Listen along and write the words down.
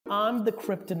I'm the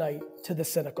kryptonite to the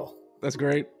cynical. That's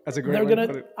great. That's a great way to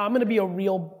put it. I'm gonna be a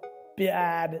real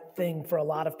bad thing for a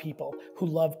lot of people who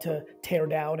love to tear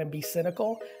down and be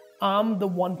cynical. I'm the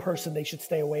one person they should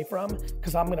stay away from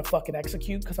because I'm gonna fucking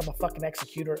execute because I'm a fucking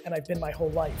executor and I've been my whole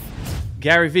life.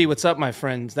 Gary V, what's up, my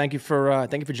friend? Thank you for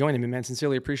joining me, man.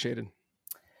 Sincerely appreciated.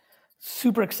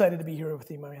 Super excited to be here with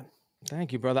you, my man.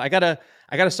 Thank you, brother. I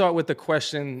gotta start with the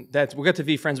question that we'll get to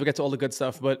V friends, we'll get to all the good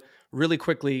stuff, but really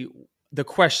quickly, the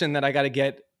question that I gotta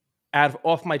get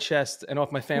off my chest and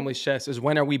off my family's chest is,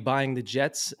 when are we buying the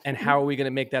Jets and how are we going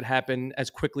to make that happen as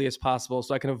quickly as possible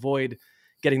so I can avoid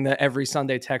getting the every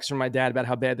Sunday text from my dad about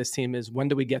how bad this team is? When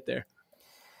do we get there?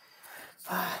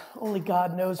 Only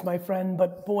God knows, my friend,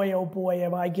 but boy, oh boy,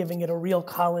 am I giving it a real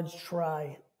college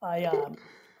try. I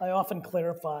often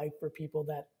clarify for people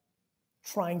that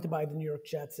trying to buy the New York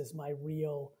Jets is my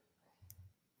real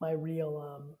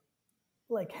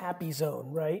like happy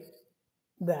zone, right?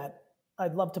 That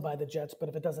I'd love to buy the Jets, but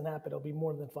if it doesn't happen, it'll be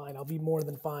more than fine. I'll be more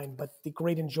than fine. But the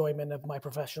great enjoyment of my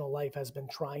professional life has been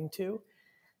trying to,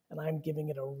 and I'm giving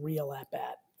it a real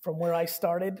at-bat. From where I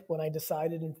started when I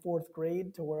decided in fourth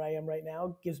grade to where I am right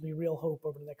now gives me real hope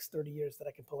over the next 30 years that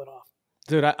I can pull it off.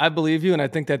 Dude, I believe you, and I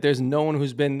think that there's no one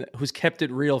who's kept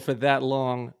it real for that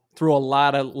long through a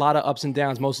lot of ups and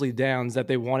downs, mostly downs, that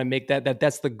they want to make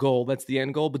that's the goal, that's the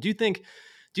end goal. But do you think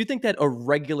that a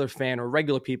regular fan or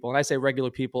regular people, and I say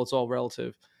regular people, it's all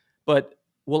relative, but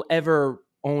will ever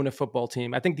own a football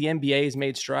team? I think the NBA has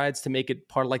made strides to make it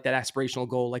part of like that aspirational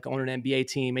goal, like own an NBA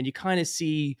team, and you kind of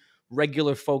see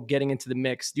regular folk getting into the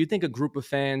mix. Do you think a group of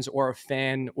fans or a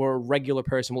fan or a regular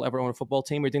person will ever own a football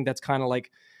team? Or do you think that's kind of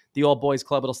like the all boys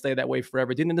club, it'll stay that way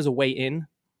forever? Do you think there's a way in?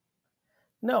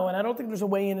 No, and I don't think there's a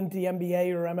way into the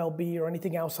NBA or MLB or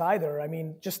anything else either. I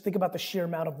mean, just think about the sheer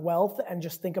amount of wealth and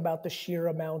just think about the sheer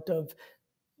amount of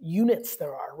units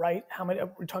there are, right? How many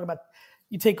we're talking about?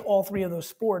 You take all three of those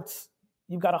sports,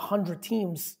 you've got 100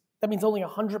 teams. That means only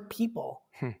 100 people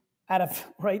out of,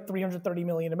 right, 330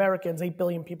 million Americans, 8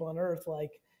 billion people on Earth.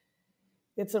 Like,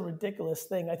 it's a ridiculous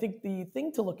thing. I think the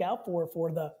thing to look out for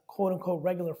the quote unquote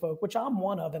regular folk, which I'm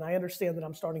one of, and I understand that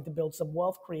I'm starting to build some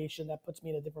wealth creation that puts me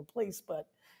in a different place. But,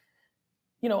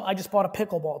 I just bought a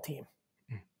pickleball team.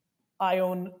 I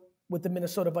own, with the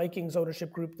Minnesota Vikings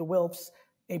ownership group, the Wilfs,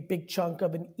 a big chunk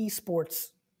of an esports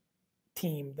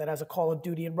team that has a Call of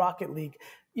Duty and Rocket League.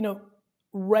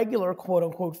 Regular quote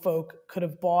unquote folk could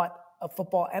have bought a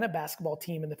football and a basketball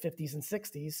team in the 50s and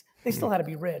 60s. They still had to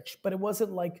be rich, but it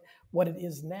wasn't like what it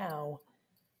is now.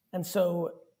 And so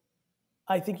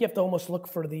I think you have to almost look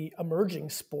for the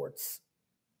emerging sports,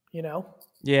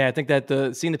 Yeah, I think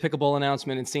that seeing the pickleball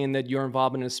announcement and seeing that you're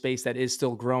involved in a space that is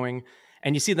still growing,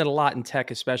 and you see that a lot in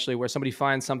tech, especially where somebody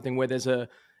finds something where it's a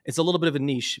little bit of a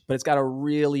niche, but it's got a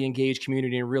really engaged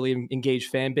community and really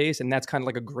engaged fan base. And that's kind of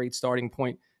like a great starting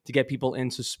point to get people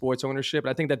into sports ownership. And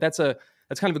I think that's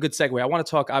kind of a good segue. I want to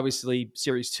talk, obviously,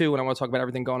 Series 2, and I want to talk about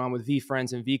everything going on with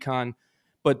V-Friends and VCon.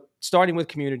 But starting with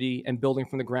community and building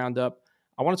from the ground up,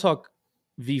 I want to talk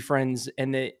V-Friends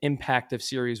and the impact of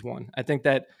Series 1. I think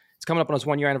that it's coming up on its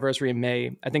 1-year anniversary in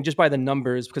May. I think just by the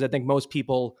numbers, because I think most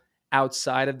people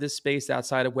outside of this space,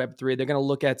 outside of Web3, they're going to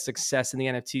look at success in the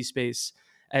NFT space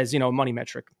as, a money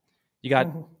metric. You got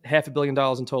 $500 million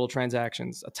in total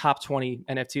transactions, a top 20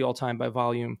 NFT all time by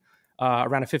volume,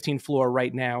 around a 15 floor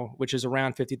right now, which is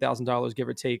around $50,000, give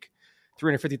or take,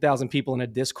 350,000 people in a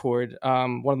Discord,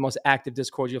 one of the most active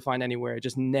Discords you'll find anywhere,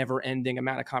 just never ending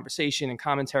amount of conversation and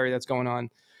commentary that's going on.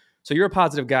 So you're a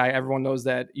positive guy. Everyone knows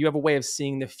that. You have a way of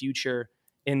seeing the future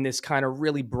in this kind of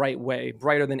really bright way,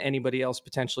 brighter than anybody else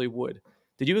potentially would.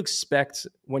 Did you expect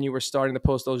when you were starting to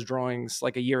post those drawings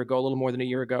like a year ago, a little more than a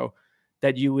year ago,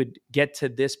 that you would get to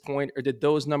this point, or did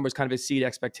those numbers kind of exceed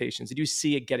expectations? Did you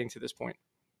see it getting to this point?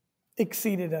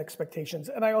 Exceeded expectations.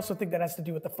 And I also think that has to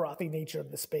do with the frothy nature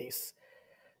of the space.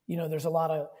 There's a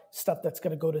lot of stuff that's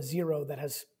going to go to zero that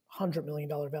has $100 million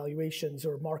valuations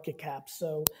or market caps.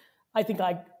 So I think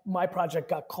my project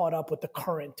got caught up with the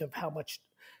current of how much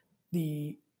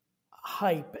the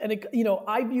hype. And,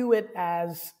 I view it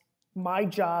as my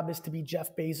job is to be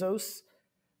Jeff Bezos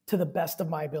to the best of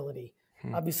my ability.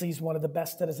 Obviously, he's one of the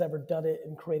best that has ever done it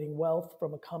in creating wealth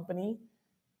from a company,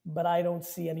 but I don't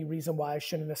see any reason why I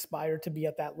shouldn't aspire to be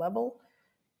at that level.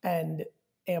 And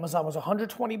Amazon was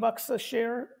 $120 a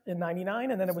share in 99,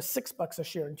 and then it was $6 a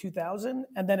share in 2000,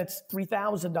 and then it's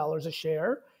 $3,000 a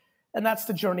share, and that's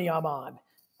the journey I'm on.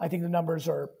 I think the numbers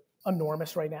are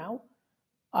enormous right now.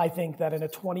 I think that in a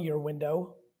 20-year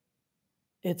window,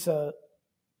 it's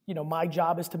my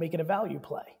job is to make it a value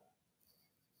play.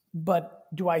 But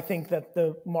do I think that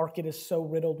the market is so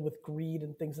riddled with greed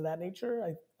and things of that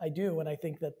nature? I do. And I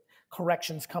think that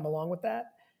corrections come along with that.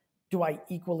 Do I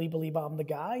equally believe I'm the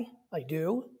guy? I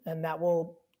do. And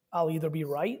I'll either be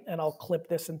right and I'll clip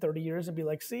this in 30 years and be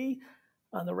like, see,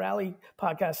 on the Rally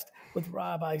podcast with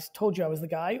Rob, I told you I was the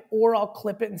guy, or I'll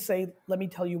clip it and say, let me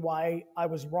tell you why I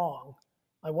was wrong.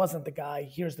 I wasn't the guy.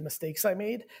 Here's the mistakes I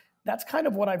made. That's kind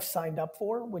of what I've signed up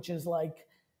for, which is like,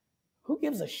 who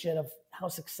gives a shit of how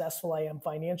successful I am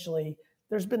financially?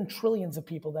 There's been trillions of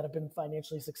people that have been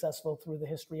financially successful through the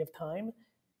history of time.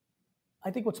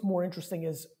 I think what's more interesting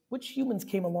is which humans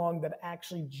came along that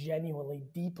actually genuinely,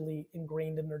 deeply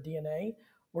ingrained in their DNA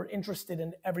were interested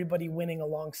in everybody winning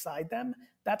alongside them.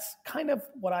 That's kind of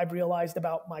what I've realized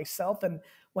about myself. And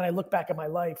when I look back at my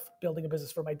life, building a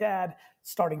business for my dad,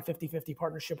 starting 50-50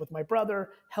 partnership with my brother,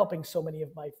 helping so many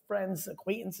of my friends,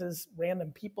 acquaintances,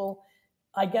 random people,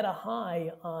 I get a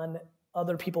high on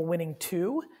other people winning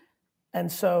too.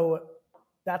 And so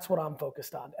that's what I'm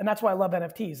focused on. And that's why I love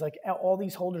NFTs. Like all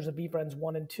these holders of VeeFriends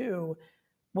 1 and 2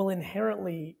 will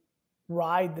inherently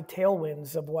ride the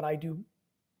tailwinds of what I do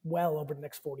well over the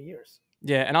next 40 years.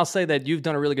 Yeah, and I'll say that you've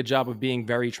done a really good job of being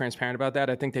very transparent about that.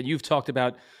 I think that you've talked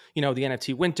about, the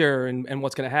NFT winter and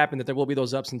what's going to happen, that there will be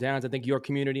those ups and downs. I think your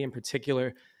community in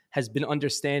particular has been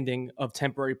understanding of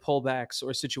temporary pullbacks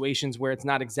or situations where it's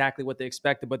not exactly what they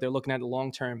expected, but they're looking at it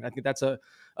long term. I think that's a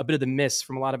bit of the miss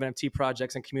from a lot of NFT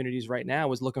projects and communities right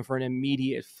now, is looking for an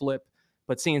immediate flip.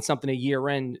 But seeing something a year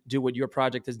end do what your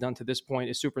project has done to this point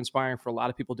is super inspiring for a lot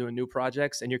of people doing new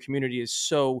projects. And your community is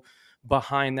so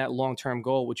behind that long-term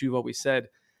goal, which you've always said.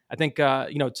 I think,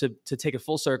 to take it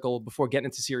full circle before getting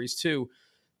into series 2,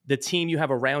 the team you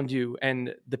have around you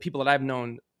and the people that I've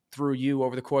known through you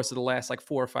over the course of the last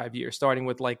 4 or 5 years, starting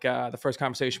with the first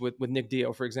conversation with Nick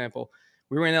Dio, for example.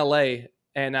 We were in LA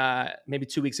and maybe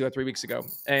 2 weeks ago, 3 weeks ago,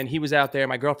 and he was out there.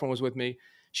 My girlfriend was with me.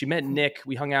 She met Nick.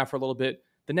 We hung out for a little bit.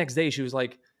 The next day she was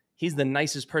like, he's the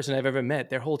nicest person I've ever met.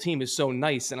 Their whole team is so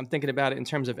nice. And I'm thinking about it in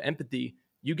terms of empathy.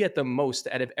 You get the most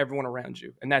out of everyone around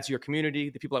you. And that's your community,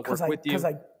 the people that work with you.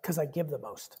 Because I give the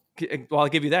most. Well, I'll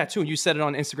give you that too. And you said it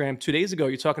on Instagram 2 days ago.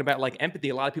 You're talking about empathy.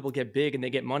 A lot of people get big and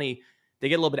they get money. They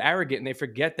get a little bit arrogant and they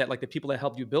forget that the people that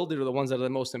helped you build it are the ones that are the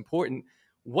most important.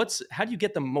 How do you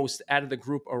get the most out of the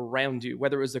group around you,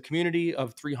 whether it was the community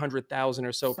of 300,000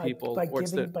 or so people?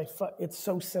 It's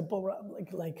so simple.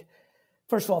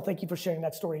 First of all, thank you for sharing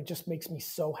that story. It just makes me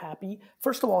so happy.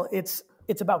 First of all, it's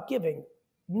about giving.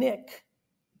 Nick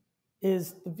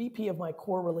is the VP of my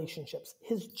core relationships.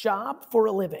 His job for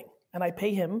a living, and I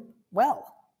pay him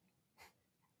well,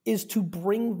 is to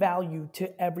bring value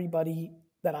to everybody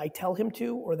that I tell him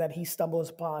to or that he stumbles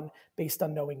upon based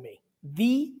on knowing me.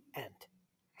 The end.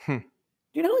 Do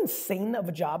you know how insane of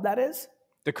a job that is?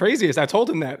 The craziest. I told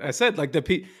him that. I said,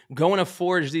 going to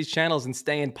forge these channels and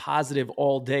staying positive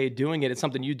all day doing it. It's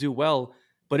something you do well,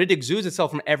 but it exudes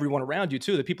itself from everyone around you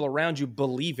too. The people around you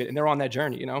believe it and they're on that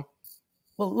journey,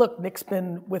 Well, look, Nick's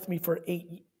been with me for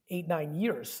 9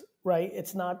 years, right?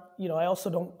 It's not, I also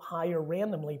don't hire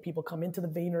randomly. People come into the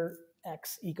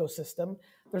VaynerX ecosystem.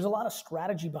 There's a lot of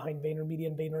strategy behind VaynerMedia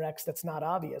and VaynerX that's not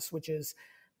obvious, which is,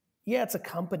 it's a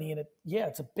company and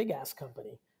it's a big ass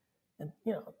company. And,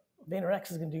 VaynerX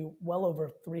is going to do well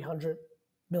over $300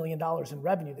 million in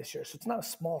revenue this year. So it's not a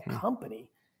small company,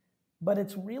 but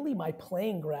it's really my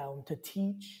playing ground to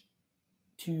teach,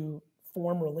 to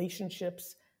form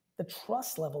relationships. The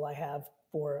trust level I have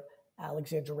for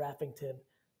Alexandra Raffington,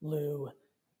 Lou,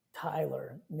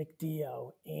 Tyler, Nick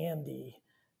Dio, Andy,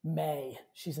 May.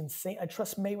 She's insane. I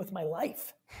trust May with my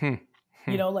life. And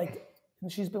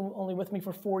she's been only with me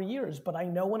for 4 years, but I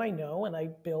know when I know, and I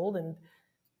build and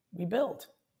we build.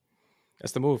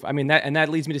 That's the move. I mean, that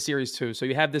leads me to series 2. So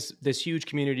you have this huge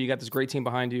community. You got this great team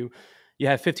behind you. You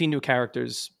have 15 new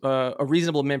characters, a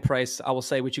reasonable mint price, I will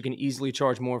say, which you can easily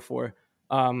charge more for.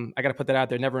 I got to put that out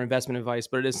there. Never investment advice,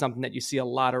 but it is something that you see a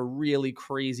lot of really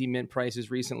crazy mint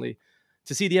prices recently.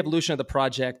 To see the evolution of the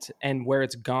project and where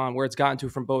it's gotten to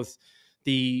from both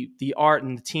the art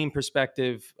and the team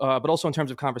perspective, but also in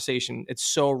terms of conversation, it's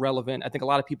so relevant. I think a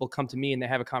lot of people come to me and they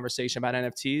have a conversation about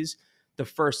NFTs. The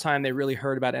first time they really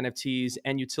heard about NFTs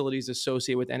and utilities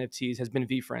associated with NFTs has been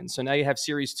VeeFriends. So now you have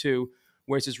series 2,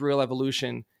 where it's this real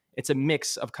evolution. It's a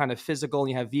mix of kind of physical,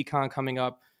 and you have VCon coming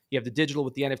up. You have the digital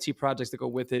with the NFT projects that go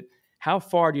with it. How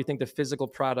far do you think the physical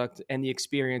product and the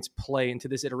experience play into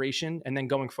this iteration? And then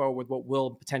going forward with what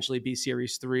will potentially be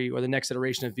series 3 or the next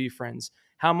iteration of VeeFriends,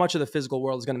 how much of the physical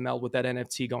world is going to meld with that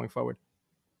NFT going forward?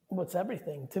 Well, it's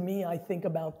everything. To me, I think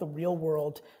about the real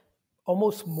world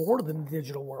almost more than the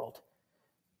digital world.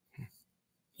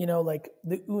 You know, like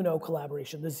the Uno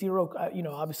collaboration, the Zero,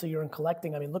 obviously you're in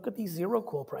collecting. I mean, look at these Zero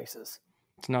Cool prices.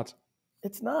 It's nuts.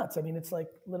 It's nuts. I mean, it's like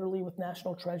literally with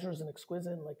National Treasures and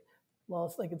Exquisite, like, well,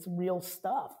 it's like it's real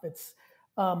stuff. It's,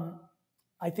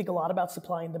 I think a lot about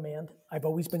supply and demand. I've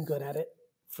always been good at it,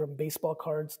 from baseball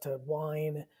cards to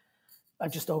wine.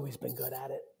 I've just always been good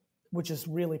at it, which is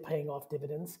really paying off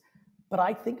dividends. But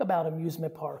I think about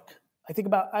amusement park. I think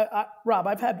about, Rob,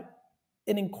 I've had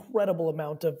an incredible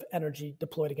amount of energy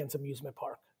deployed against amusement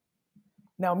park.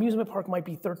 Now, amusement park might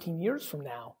be 13 years from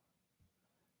now.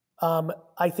 I'm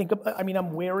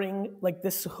wearing, like,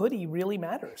 this hoodie really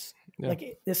matters. Yeah.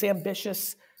 Like this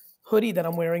ambitious hoodie that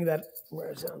I'm wearing, that,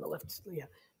 where is it on the left? Yeah.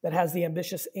 That has the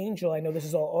ambitious angel. I know this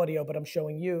is all audio, but I'm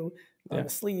showing you on the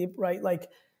sleeve, right? Like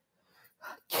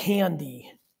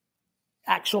candy,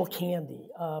 actual candy,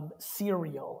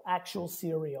 cereal, actual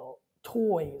cereal,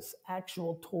 toys,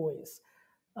 actual toys,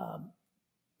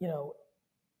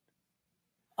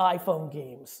 iPhone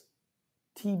games,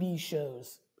 TV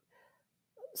shows,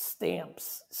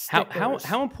 stamps, stickers.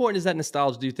 How important is that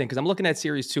nostalgia, do you think? Because I'm looking at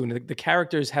Series 2, and the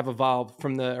characters have evolved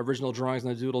from the original drawings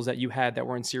and the doodles that you had that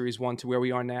were in Series 1 to where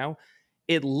we are now.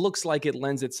 It looks like it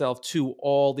lends itself to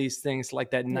all these things,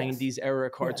 like that 90s era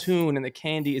cartoon and the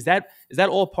candy. Is that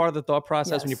all part of the thought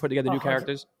process when you put together new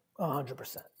characters?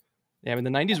 100%. Yeah, I mean,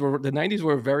 the 90s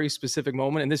were a very specific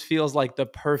moment, and this feels like the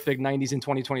perfect 90s in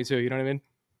 2022. You know what I mean?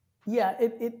 Yeah,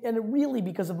 it really,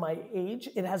 because of my age,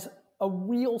 it has a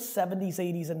real 70s,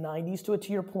 80s, and 90s to it.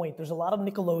 To your point, there's a lot of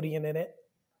Nickelodeon in it.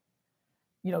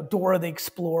 You know, Dora the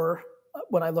Explorer.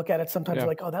 When I look at it, sometimes I'm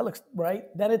like, oh, that looks right.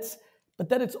 But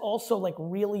then it's also like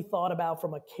really thought about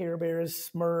from a Care Bears,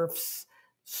 Smurfs,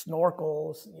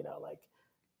 Snorkels,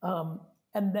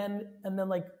 and then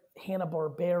like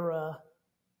Hanna-Barbera,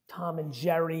 Tom and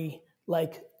Jerry.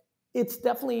 Like, it's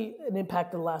definitely an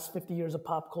impact of the last 50 years of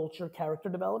pop culture character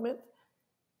development.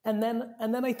 And then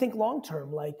I think long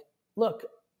term, like, look,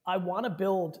 I want to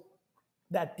build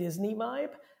that Disney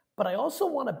vibe, but I also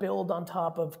want to build on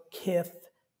top of Kith,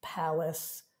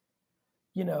 Palace,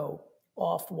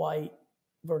 Off-White,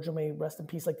 Virgil May, rest in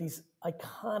peace, like these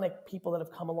iconic people that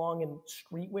have come along in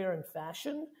streetwear and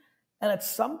fashion. And at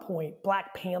some point,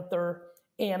 Black Panther,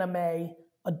 anime,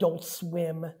 Adult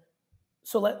Swim.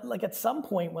 So at some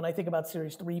point, when I think about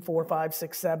Series 3, 4, 5,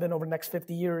 6, 7 over the next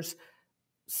 50 years,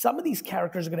 some of these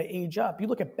characters are going to age up. You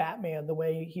look at Batman, the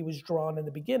way he was drawn in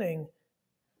the beginning,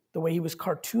 the way he was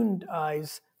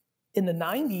cartoonized in the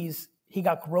 90s, he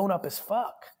got grown up as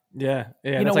fuck. Yeah.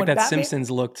 It's like that Batman,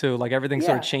 Simpsons look too. Like everything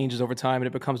sort of changes over time and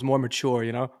it becomes more mature,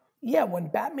 Yeah,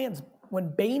 when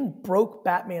Bane broke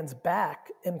Batman's back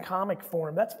in comic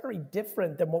form, that's very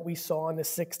different than what we saw in the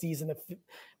 60s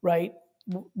right?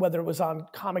 Whether it was on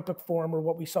comic book form or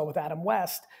what we saw with Adam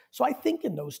West. So I think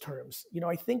in those terms.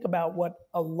 I think about what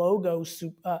a Lego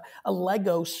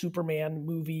Superman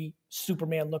movie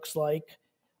Superman looks like.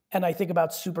 And I think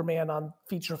about Superman on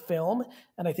feature film,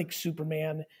 and I think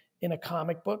Superman in a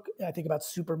comic book. I think about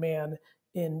Superman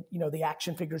in, the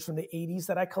action figures from the 80s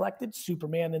that I collected,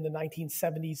 Superman in the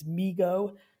 1970s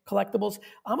Mego collectibles.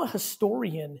 I'm a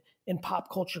historian in pop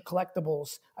culture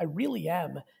collectibles. I really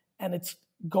am. And it's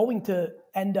going to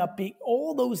end up being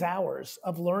all those hours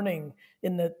of learning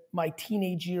in my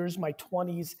teenage years, my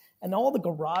 20s, and all the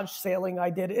garage sailing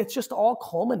I did. It's just all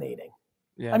culminating.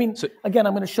 Yeah. I mean, again,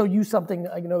 I'm going to show you something.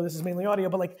 I know this is mainly audio,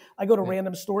 but like I go to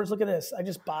random stores. Look at this. I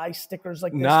just buy stickers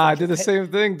like this. Nah, I did the same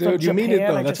thing, dude. You mean it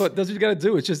though. That's what you got to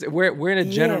do. It's just we're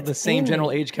in the same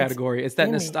general age category. It's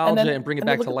that nostalgia and bring it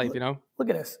back to life. Look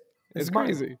at this. It's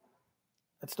crazy.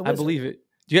 That's the I believe it.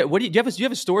 Do you have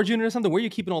a storage unit or something? Where are you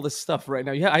keeping all this stuff right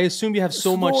now? I assume you have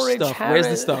so much stuff. Where's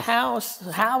the stuff?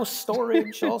 House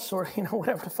storage, all sort.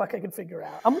 Whatever the fuck I can figure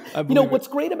out. What's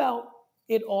great about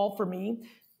it all for me,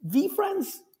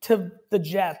 VeeFriends to the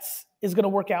Jets is going to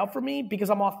work out for me because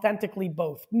I'm authentically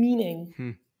both. Meaning,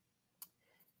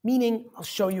 I'll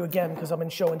show you again because I'm in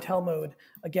show and tell mode.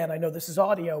 Again, I know this is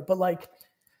audio, but like,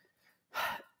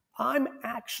 I'm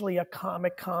actually a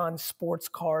Comic-Con sports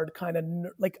card kind of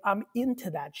like I'm into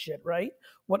that shit, right?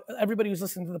 What everybody who's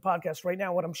listening to the podcast right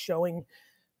now, what I'm showing,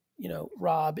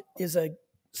 Rob, is a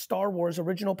Star Wars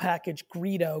original package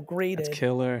Greedo graded. That's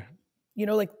killer.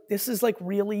 Like this is like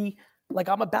really like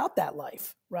I'm about that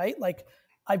life, right? Like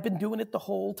I've been doing it the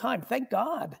whole time. Thank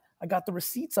God I got the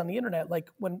receipts on the internet. Like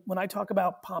when I talk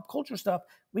about pop culture stuff,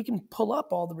 we can pull up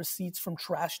all the receipts from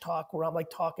Trash Talk where I'm like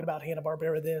talking about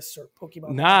Hanna-Barbera this or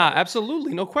Pokemon that.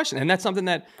 Absolutely. No question. And that's something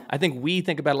that I think we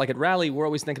think about, like at Rally, we're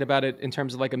always thinking about it in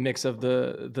terms of like a mix of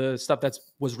the stuff that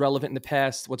was relevant in the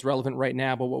past, what's relevant right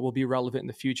now, but what will be relevant in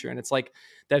the future. And it's like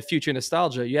that future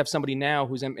nostalgia. You have somebody now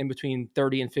who's in between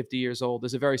 30 and 50 years old.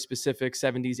 There's a very specific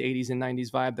 70s, 80s, and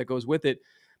 90s vibe that goes with it,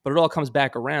 but it all comes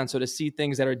back around. So to see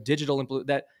things that are digital,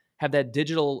 that have that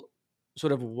digital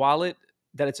sort of wallet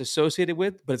that it's associated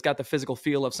with, but it's got the physical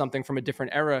feel of something from a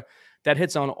different era, that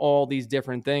hits on all these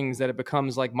different things, that it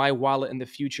becomes like my wallet in the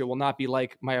future will not be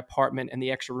like my apartment and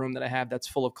the extra room that I have that's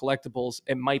full of collectibles.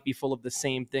 It might be full of the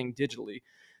same thing digitally.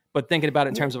 But thinking about it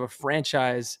in terms of a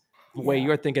franchise, the way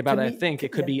you're thinking about it, I think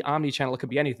it could be omni-channel, it could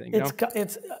be anything.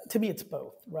 It's to me, it's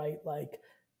both, right? Like,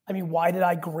 I mean, why did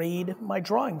I grade my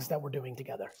drawings that we're doing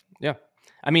together? Yeah.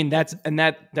 I mean,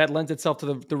 that lends itself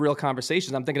to the real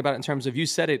conversations. I'm thinking about it in terms of, you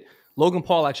said it, Logan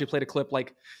Paul actually played a clip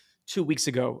like 2 weeks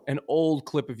ago, an old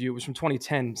clip of you. It was from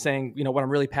 2010 saying, what I'm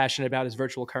really passionate about is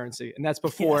virtual currency. And that's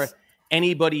before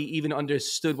anybody even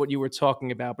understood what you were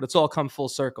talking about, but it's all come full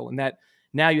circle. And that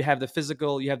now you have the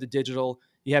physical, you have the digital,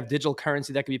 you have digital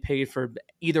currency that can be paid for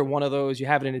either one of those. You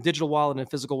have it in a digital wallet and a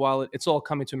physical wallet. It's all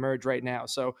coming to merge right now.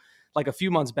 So like a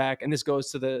few months back, and this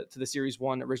goes to the Series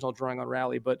 1 original drawing on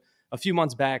Rally, but a few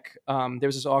months back, there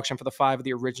was this auction for the 5 of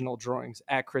the original drawings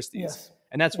at Christie's. Yes.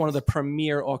 And that's one of the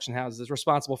premier auction houses,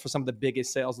 responsible for some of the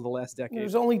biggest sales of the last decade.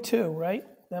 There's only 2, right?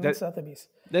 Them and Sotheby's.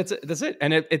 That's it.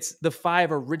 And it's the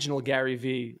 5 original Gary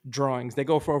V drawings. They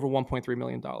go for over $1.3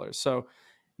 million. So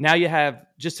now you have,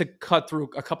 just to cut through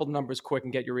a couple of numbers quick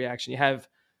and get your reaction, you have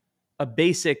a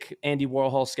basic Andy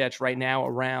Warhol sketch right now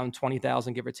around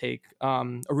 20,000, give or take.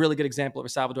 A really good example of a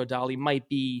Salvador Dali might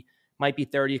be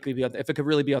 30. It could be, if it could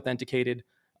really be authenticated.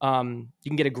 You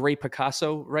can get a great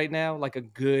Picasso right now, like a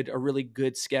really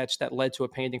good sketch that led to a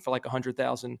painting for like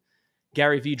 100,000.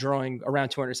 Gary V drawing around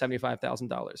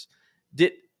 $275,000.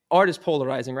 Art is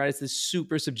polarizing, right? It's this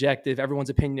super subjective.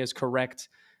 Everyone's opinion is correct.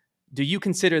 Do you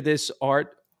consider this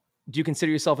art? Do you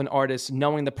consider yourself an artist,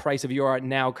 knowing the price of your art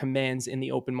now commands in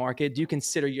the open market? Do you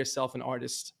consider yourself an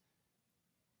artist?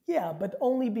 Yeah, but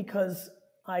only because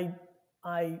I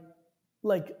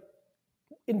like,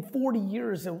 in 40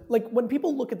 years, like when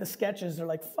people look at the sketches, they're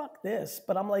like, fuck this.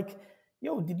 But I'm like,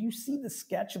 yo, did you see the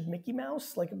sketch of Mickey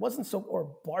Mouse? Like, it wasn't so,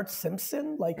 or Bart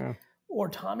Simpson, like, or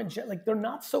Tom and Jerry, like, they're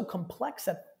not so complex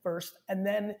at first. And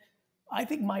then I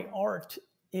think my art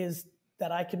is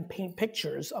that I can paint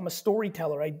pictures. I'm a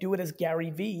storyteller. I do it as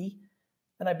Gary V,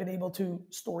 and I've been able to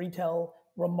storytell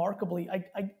remarkably.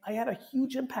 I had a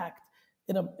huge impact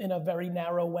in a very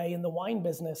narrow way in the wine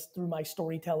business through my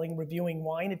storytelling, reviewing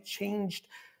wine. It changed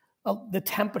the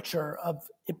temperature of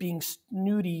it being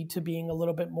snooty to being a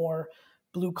little bit more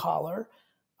blue collar.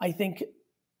 I think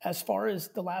as far as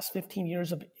the last 15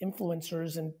 years of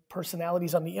influencers and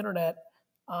personalities on the internet,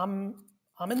 I'm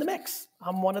in the mix.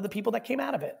 I'm one of the people that came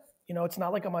out of it. It's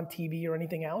not like I'm on TV or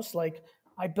anything else. Like,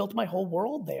 I built my whole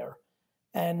world there,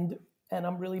 and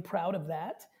I'm really proud of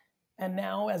that. And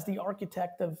now, as the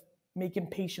architect of making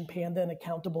Patient Panda and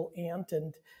Accountable Ant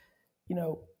and,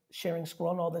 sharing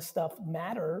Scroll and all this stuff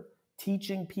matter,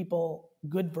 teaching people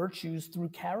good virtues through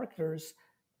characters,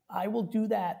 I will do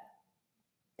that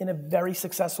in a very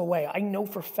successful way. I know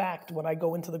for fact when I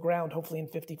go into the ground, hopefully in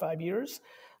 55 years,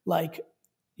 that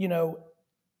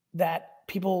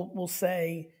people will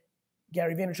say,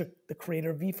 Gary Vaynerchuk, the creator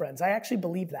of VeeFriends. I actually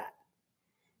believe that.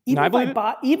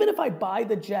 Even if I buy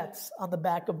the jets on the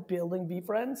back of building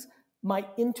VeeFriends, my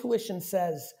intuition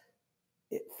says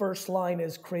first line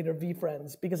is creator of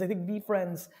VeeFriends, because I think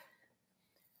VeeFriends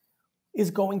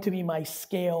is going to be my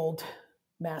scaled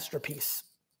masterpiece.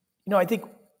 I think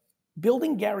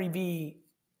building Gary V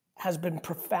has been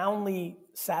profoundly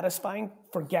satisfying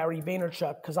for Gary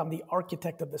Vaynerchuk because I'm the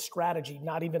architect of the strategy,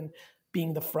 not even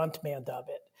being the front man of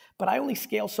it. But I only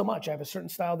scale so much. I have a certain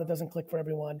style that doesn't click for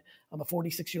everyone. I'm a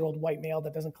 46-year-old white male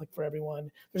that doesn't click for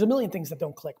everyone. There's a million things that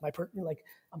don't click.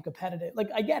 I'm competitive. Like,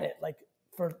 I get it. Like,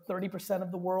 for 30%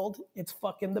 of the world, it's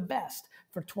fucking the best.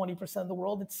 For 20% of the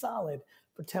world, it's solid.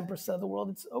 For 10% of the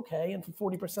world, it's okay. And for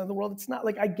 40% of the world, it's not.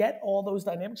 Like, I get all those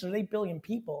dynamics. There's 8 billion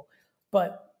people.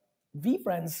 But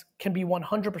VeeFriends can be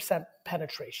 100%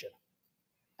 penetration.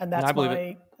 And that's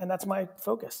my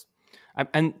focus.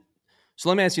 So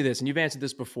let me ask you this, and you've answered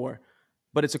this before,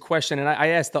 but it's a question, and I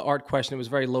asked the art question. It was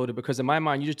very loaded because in my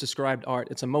mind, you just described art.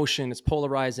 It's emotion, it's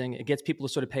polarizing, it gets people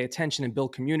to sort of pay attention and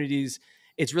build communities.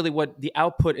 It's really what the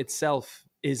output itself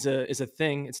is a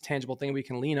thing. It's a tangible thing we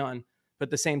can lean on. but at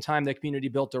the same time, the community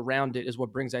built around it is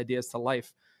what brings ideas to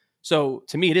life. So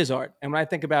to me, it is art. And when I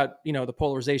think about, the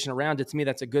polarization around it, to me,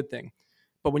 that's a good thing.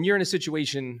 But when you're in a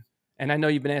situation, and I know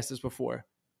you've been asked this before,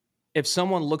 if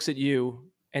someone looks at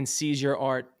you and sees your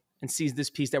art and sees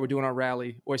this piece that we're doing on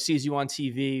Rally, or sees you on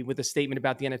TV with a statement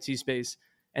about the NFT space,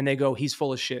 and they go, he's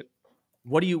full of shit,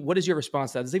 what is your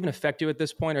response to that? Does it even affect you at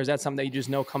this point, or is that something that you just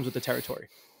know comes with the territory?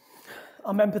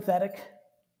 I'm empathetic.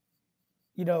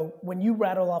 When you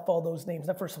rattle off all those names,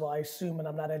 now, first of all, I assume, and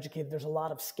I'm not educated, there's a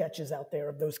lot of sketches out there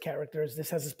of those characters.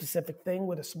 This has a specific thing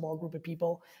with a small group of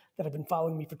people that have been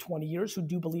following me for 20 years who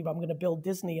do believe I'm going to build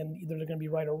Disney, and either they're going to be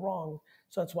right or wrong.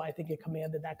 So that's why I think it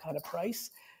commanded that kind of price.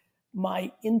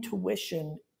 My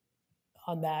intuition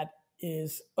on that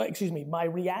is, my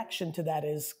reaction to that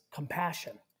is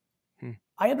compassion.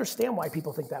 I understand why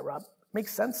people think that, Rob. It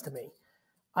makes sense to me.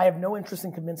 I have no interest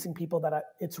in convincing people that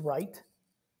it's right.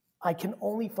 I can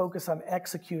only focus on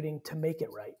executing to make it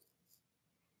right.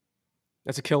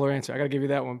 That's a killer answer. I got to give you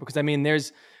that one, because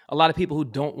there's a lot of people who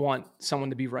don't want someone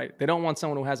to be right. They don't want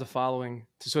someone who has a following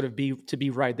to sort of be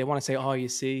right. They want to say, "Oh, you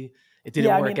see, it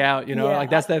didn't work out."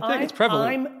 That's that thing. It's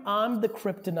prevalent. I'm the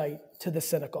kryptonite to the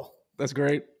cynical. That's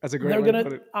great. That's a great way to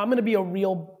put it. I'm going to be a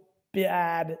real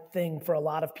bad thing for a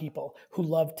lot of people who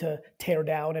love to tear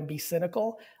down and be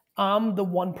cynical. I'm the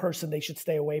one person they should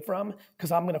stay away from, because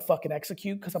I'm going to fucking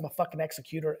execute, because I'm a fucking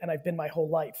executor, and I've been my whole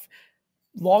life.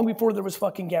 Long before there was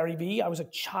fucking Gary Vee, I was a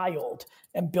child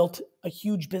and built a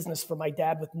huge business for my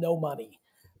dad with no money,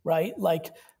 right? Like,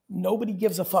 nobody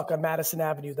gives a fuck on Madison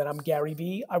Avenue that I'm Gary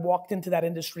Vee. I walked into that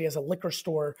industry as a liquor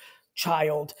store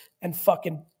child and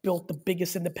fucking built the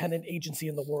biggest independent agency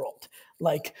in the world.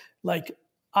 Like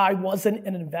I wasn't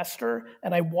an investor,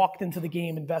 and I walked into the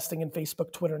game investing in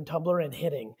Facebook, Twitter, and Tumblr and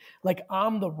hitting. Like,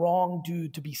 I'm the wrong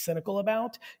dude to be cynical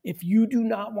about. If you do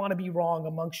not want to be wrong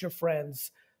amongst your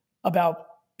friends about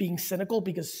being cynical,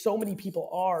 because so many people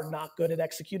are not good at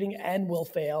executing and will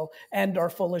fail and are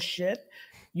full of shit,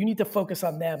 you need to focus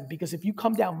on them. Because if you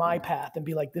come down my path and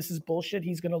be like, this is bullshit,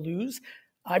 he's going to lose,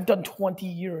 I've done 20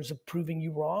 years of proving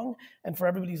you wrong. And for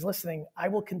everybody who's listening, I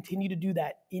will continue to do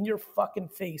that in your fucking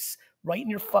face, right in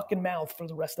your fucking mouth, for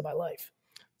the rest of my life.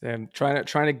 Damn, trying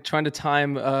to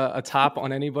time a top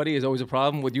on anybody is always a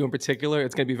problem. With you in particular,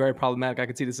 it's going to be very problematic. I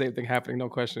can see the same thing happening, no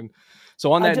question.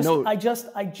 So on that note, I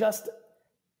just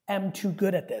am too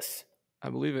good at this. I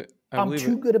believe it. I'm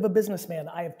too good of a businessman.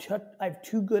 I have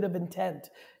too good of intent.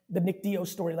 The Nick Dio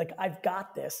story, like, I've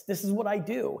got this. This is what I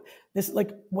do. This,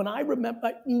 like, when I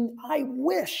remember, I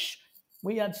wish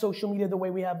we had social media the way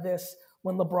we have this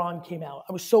when LeBron came out.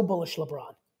 I was so bullish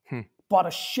LeBron. Bought a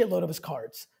shitload of his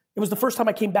cards. It was the first time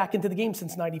I came back into the game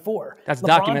since '94. That's LeBron,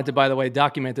 documented, by the way.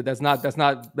 Documented. That's not.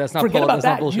 Forget about that.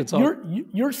 Not bullshit.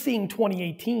 You're seeing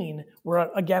 2018, where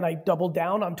again I doubled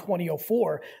down on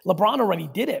 2004. LeBron already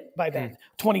did it by then.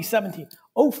 2017,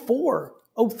 04,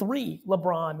 03.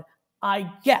 LeBron.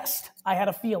 I guessed. I had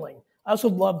a feeling. I also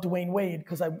loved Dwayne Wade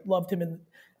because I loved him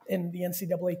in the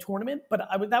NCAA tournament. But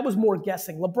that was more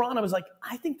guessing. LeBron, I was like,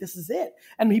 I think this is it.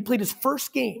 And he played his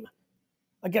first game.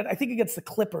 Again, I think against the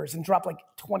Clippers, and dropped like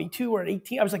 22 or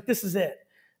 18. I was like, this is it.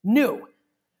 New.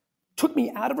 Took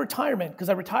me out of retirement, because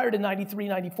I retired in 93,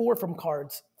 94 from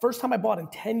cards. First time I bought in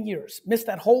 10 years. Missed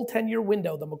that whole 10-year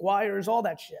window, the McGuires, all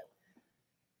that shit.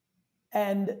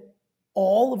 And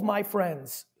all of my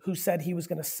friends who said he was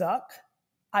going to suck,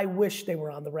 I wish they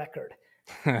were on the record.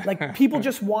 Like, people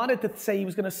just wanted to say he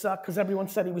was going to suck because everyone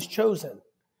said he was chosen.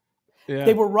 Yeah.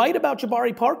 They were right about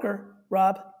Jabari Parker,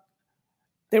 Rob.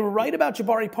 They were right about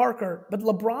Jabari Parker, but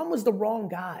LeBron was the wrong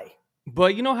guy.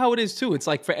 But you know how it is too. It's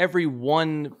like for every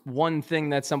one thing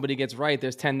that somebody gets right,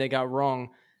 there's 10 they got wrong.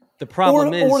 The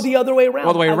problem is, or the other way around.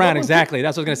 Or the way around, exactly.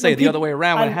 That's what I was going to say. The other way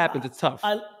around, when it happens, it's tough.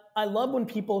 I love when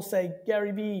people say,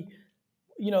 Gary Vee,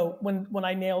 when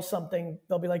I nail something,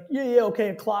 they'll be like, yeah, okay,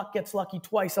 a clock gets lucky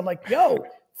twice. I'm like, yo,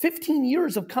 15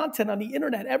 years of content on the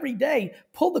internet every day.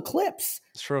 Pull the clips.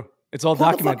 It's true. It's all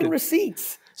documented. Pull the fucking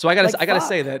receipts. So I gotta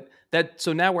say that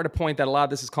so now we're at a point that a lot of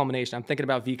this is culmination. I'm thinking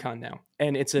about VCon now,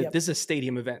 and this is a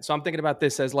stadium event. So I'm thinking about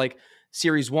this as like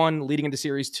Series 1 leading into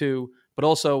Series 2, but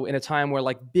also in a time where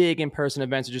like big in-person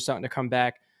events are just starting to come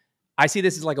back. I see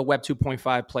this as like a Web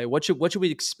 2.5 play. What should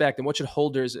we expect, and what should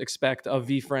holders expect of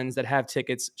VFriends that have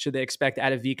tickets? Should they expect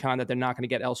out of VCon that they're not going to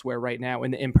get elsewhere right now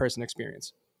in the in-person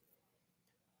experience?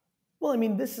 Well,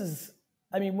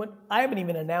 when I haven't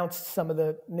even announced some of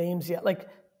the names yet.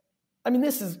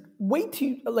 This is way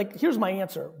too, here's my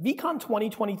answer. VCon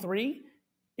 2023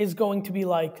 is going to be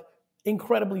like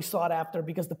incredibly sought after,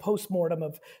 because the postmortem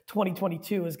of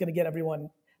 2022 is going to get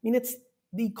everyone. It's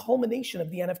the culmination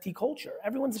of the NFT culture.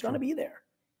 Everyone's going to be there.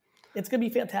 It's going to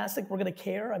be fantastic. We're going to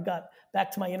care. I've got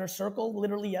back to my inner circle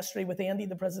literally yesterday with Andy,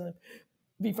 the president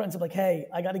of VeeFriends. I'm like, hey,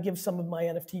 I got to give some of my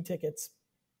NFT tickets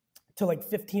to like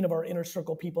 15 of our inner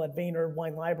circle people at Vayner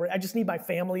Wine Library. I just need my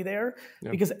family there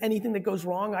because anything that goes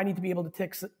wrong, I need to be able to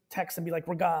text and be like,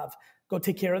 Ragav, go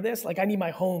take care of this. Like I need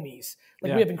my homies.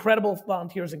 Like we have incredible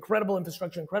volunteers, incredible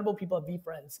infrastructure, incredible people at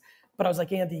VeeFriends. But I was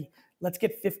like, Andy, let's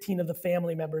get 15 of the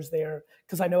family members there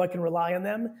because I know I can rely on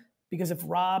them. Because if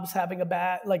Rob's having a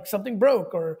bad, like something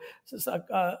broke or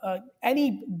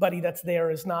anybody that's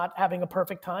there is not having a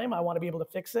perfect time, I want to be able to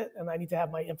fix it. And I need to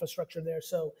have my infrastructure there.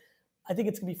 So I think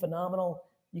it's going to be phenomenal.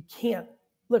 You can't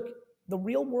look, the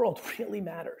real world really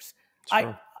matters.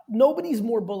 Nobody's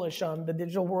more bullish on the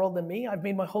digital world than me. I've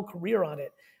made my whole career on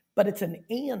it, but it's an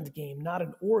and game, not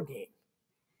an or game.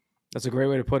 That's a great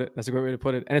way to put it.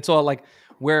 And it's all like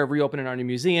we're reopening our new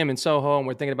museum in Soho and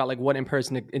we're thinking about like what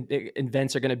in-person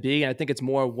events are going to be. And I think it's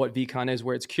more what VeeCon is,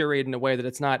 where it's curated in a way that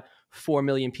it's not 4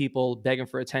 million people begging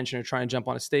for attention or trying to jump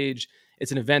on a stage.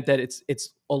 It's an event that it's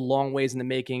a long ways in the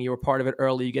making. You were part of it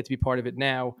early. You get to be part of it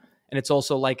now. And it's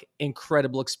also like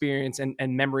incredible experience and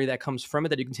memory that comes from it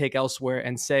that you can take elsewhere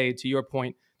and say, to your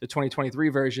point, the 2023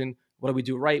 version, what do we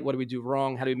do right? What do we do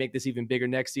wrong? How do we make this even bigger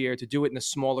next year? To do it in a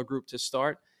smaller group to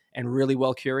start and really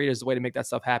well curated is the way to make that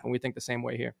stuff happen. We think the same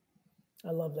way here.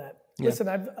 I love that. Yeah. Listen,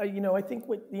 I think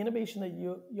with the innovation that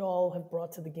you all have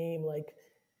brought to the game, like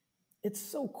it's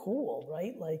so cool,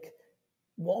 right? Like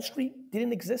Wall Street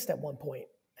didn't exist at one point,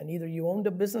 and either you owned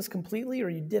a business completely or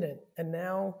you didn't. And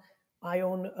now I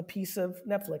own a piece of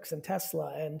Netflix and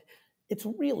Tesla, and it's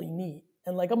really neat.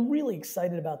 And like, I'm really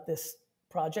excited about this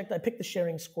project. I picked the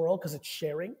sharing squirrel because it's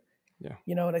sharing. Yeah.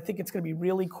 You know, and I think it's going to be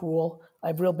really cool. I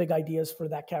have real big ideas for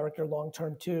that character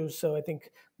long-term too. So I think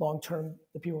long-term,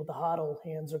 the people with the hodl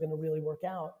hands are going to really work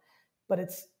out. But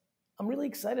I'm really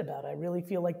excited about it. I really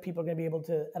feel like people are going to be able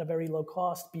to, at a very low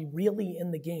cost, be really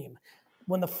in the game.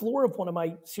 When the floor of one of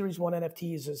my Series 1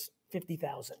 NFTs is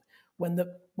 $50,000, when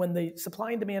the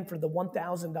supply and demand for the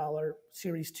 $1,000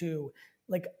 Series 2,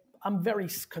 like I'm very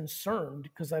concerned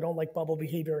because I don't like bubble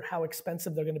behavior, how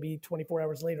expensive they're going to be 24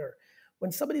 hours later.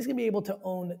 When somebody's going to be able to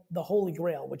own the Holy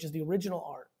Grail, which is the original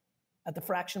art, at the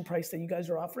fraction price that you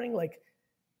guys are offering, like,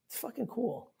 it's fucking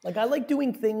cool. Like, I like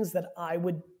doing things that I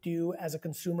would do as a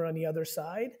consumer on the other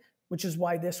side, which is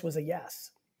why this was a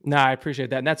yes. No, I appreciate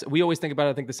that. And we always think about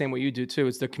it, I think, the same way you do too.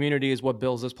 It's the community is what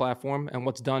builds this platform, and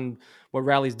what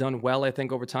Rally's done well, I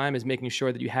think, over time is making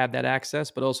sure that you have that access,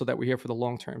 but also that we're here for the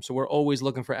long term. So we're always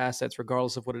looking for assets,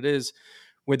 regardless of what it is,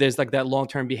 where there's like that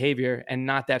long-term behavior and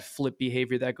not that flip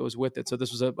behavior that goes with it. So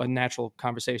this was a natural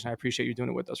conversation. I appreciate you doing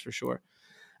it with us for sure.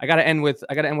 I got to end with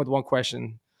one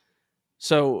question.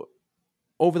 So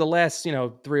over the last, 3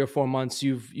 or 4 months,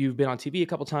 you've been on TV a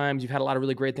couple times. You've had a lot of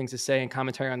really great things to say and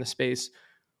commentary on the space.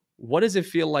 What does it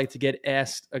feel like to get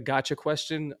asked a gotcha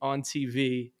question on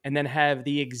TV and then have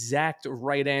the exact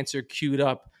right answer queued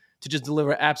up to just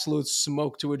deliver absolute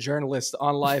smoke to a journalist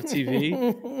on live TV?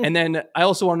 And then I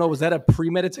also want to know, was that a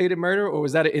premeditated murder or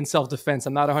was that in self-defense?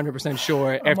 I'm not 100%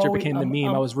 sure. After it became the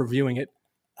meme, I was reviewing it.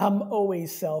 I'm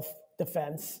always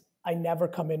self-defense. I never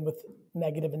come in with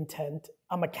negative intent.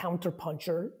 I'm a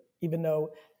counter-puncher, even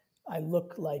though I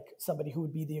look like somebody who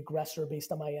would be the aggressor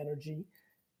based on my energy.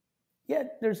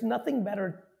 Yet there's nothing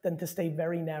better than to stay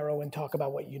very narrow and talk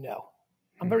about what you know.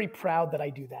 I'm very proud that I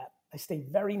do that. I stay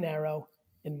very narrow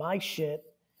in my shit.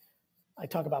 I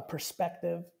talk about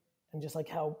perspective and just like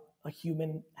how a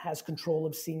human has control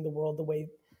of seeing the world the way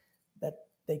that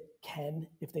they can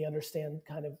if they understand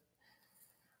kind of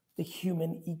the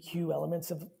human EQ elements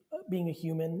of being a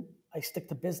human. I stick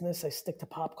to business. I stick to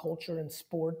pop culture and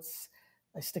sports.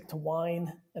 I stick to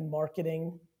wine and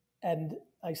marketing. And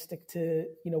I stick to,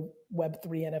 Web3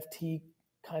 NFT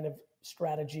kind of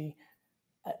strategy.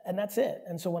 And that's it.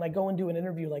 And so when I go and do an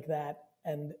interview like that,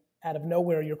 and out of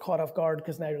nowhere, you're caught off guard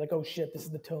because now you're like, oh shit, this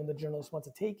is the tone the journalist wants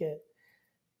to take it.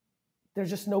 There's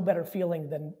just no better feeling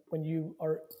than when you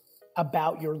are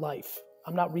about your life.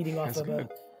 I'm not reading off of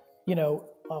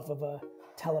off of a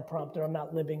teleprompter. I'm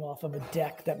not living off of a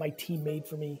deck that my team made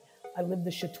for me. I live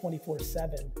this shit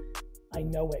 24/7. I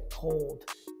know it cold.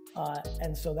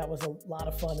 And so that was a lot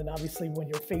of fun. And obviously when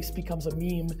your face becomes a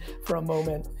meme for a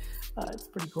moment, it's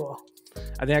pretty cool.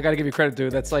 I think I got to give you credit,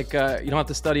 dude. That's like, you don't have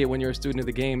to study it when you're a student of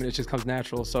the game and it just comes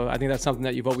natural. So I think that's something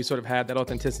that you've always sort of had. That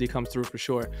authenticity comes through for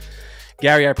sure.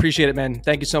 Gary, I appreciate it, man.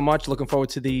 Thank you so much. Looking forward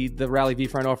to the Rally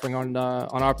VeeFriend offering on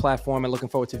our platform, and looking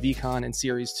forward to VeeCon and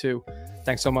Series 2.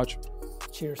 Thanks so much.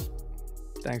 Cheers.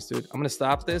 Thanks, dude. I'm going to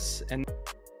stop this and...